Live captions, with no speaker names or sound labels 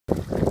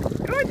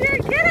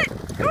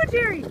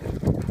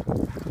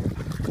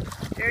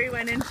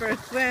went in for a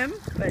swim,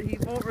 but he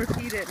won't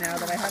repeat it now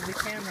that I have the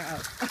camera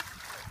out.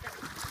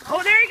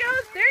 Oh, there he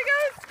goes! There he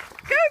goes!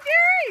 Go,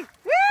 Jerry!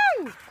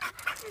 Woo!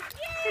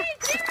 Yay,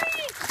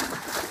 Jerry!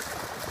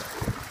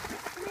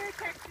 We're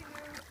texting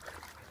you.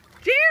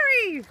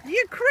 Jerry!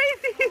 You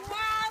crazy!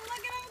 Wow, look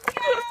at him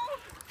go!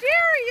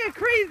 Jerry, you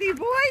crazy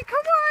boy!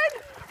 Come on!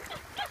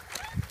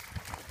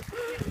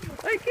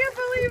 I can't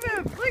believe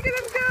him! Look at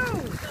him go!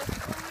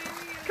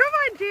 Come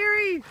on,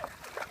 Jerry!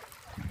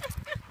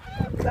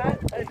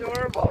 That's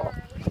adorable.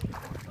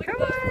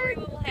 Come on!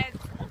 Little heads.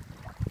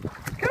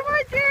 Come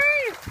on,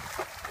 Jerry!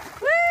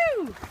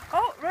 Woo!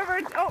 Oh,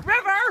 River! Oh,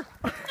 River!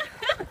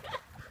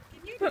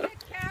 Can you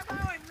get Cabo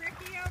and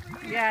Ricky over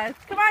here? Yes.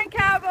 Come on,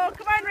 Cabo.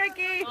 Come on,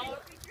 Ricky.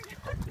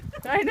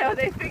 I know,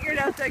 they figured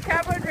out that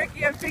Cabo and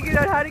Ricky have figured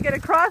out how to get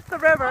across the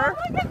river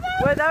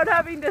without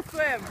having to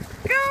swim.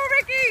 Go,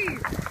 Ricky!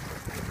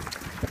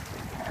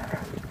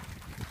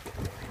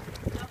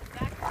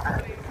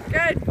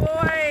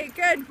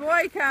 Good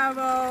boy,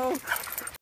 Cabo.